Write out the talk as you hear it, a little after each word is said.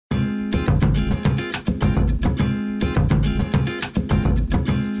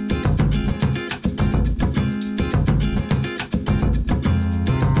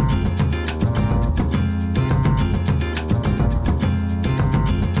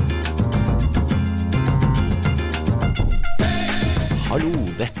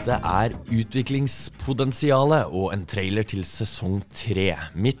Dette Utviklingspotensialet og en trailer til sesong 3.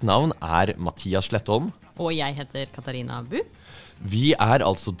 Mitt navn Mathias Slettholm. Og jeg heter Katarina Bu. Vi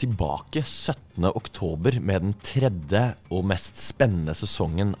altså tilbake 17. oktober med den tredje og mest spennende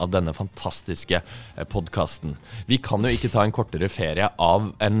sesongen av denne fantastiske podcasten. Vi kan jo ikke ta en kortere ferie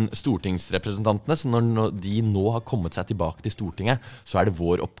av en stortingsrepresentantene, så når de nå har kommet seg tilbake til Stortinget, så det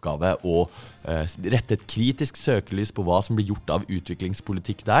vår oppgave å rette et kritisk søkelys på hva som blir gjort av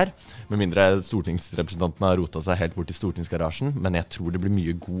utviklingspolitikk der, med mindre stortingsrepresentantene har rotet seg helt bort i stortingsgarasjen, men jeg tror det blir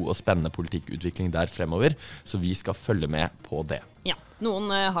mye god og spennende politikkutvikling der fremover, så vi skal følge med på det. Ja,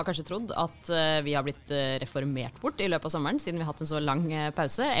 noen har kanskje trodd at vi har blitt reformert bort i løpet av sommeren, siden vi har hatt en så lang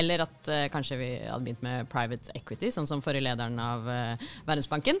pause, eller at kanskje vi hadde begynt med private equity, sånn som forrige lederen av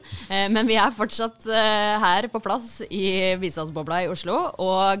Verdensbanken. Men vi fortsatt her på plass i bistandsbobla i Oslo,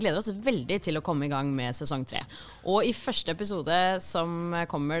 og gleder oss veldig til å komme i gang med sesong 3. Og i første episode som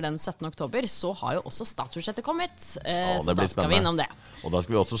kommer den 17. oktober, så har jo også statsbudsjettet kommet, så da skal vi innom det. Og da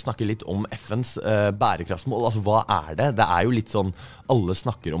skal vi også snakke litt om FNs bærekraftsmål. Altså, hva det? Det jo litt sånn, alle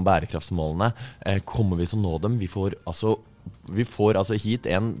snakker om bærekraftsmålene. Kommer vi til å nå dem? Vi får hit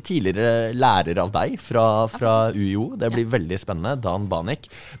en tidligere lærer av deg fra UiO. Det blir veldig spennende, Dan Banik.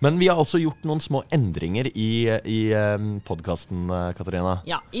 Men vi har også gjort noen små endringer i podcasten, Katarina.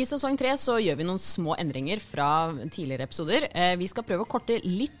 Ja, i sesong 3 så gjør vi noen små endringer fra tidligere episoder. Vi skal prøve å korte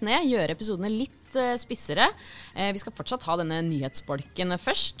litt ned, gjøre episodene litt spissere. Vi skal fortsatt ha denne nyhetsbolken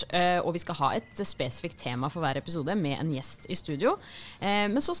først, og vi skal ha et spesifikt tema for hver episode med en gjest i studio.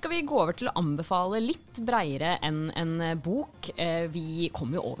 Men så skal vi gå over til å anbefale litt bredere enn en bok. Vi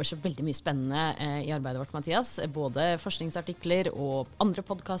kommer jo over så veldig mye spennende i arbeidet vårt, Mathias. Både forskningsartikler og andre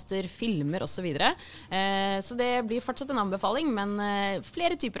podcaster, filmer og så videre. Så det blir fortsatt en anbefaling, men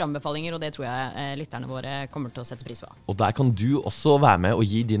flere typer anbefalinger, og det tror jeg lytterne våre kommer til å sette pris på. Og der kan du også være med og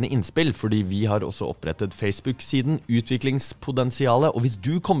gi dine innspill, fordi vi har også opprettet Facebook-siden Utviklingspotensialet, og hvis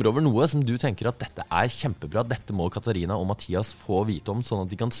du kommer over noe som du tenker at dette kjempebra, dette må Katarina og Mathias få vite om, sånn at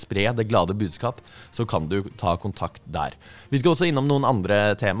de kan spre det glade budskap, så kan du ta kontakt der. Vi skal også innom noen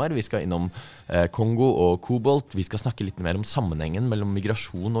andre temaer. Vi skal innom Kongo og Kobolt. Vi skal snakke litt mer om sammenhengen mellom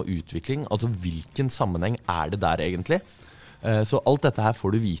migrasjon og utvikling, altså hvilken sammenheng det der egentlig? Så alt dette her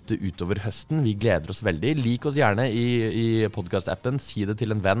får du vite utover høsten. Vi gleder oss veldig. Lik oss gjerne i podcast-appen, si det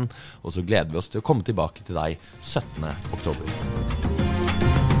til en venn, og så gleder vi oss til å komme tilbake til deg 17. oktober.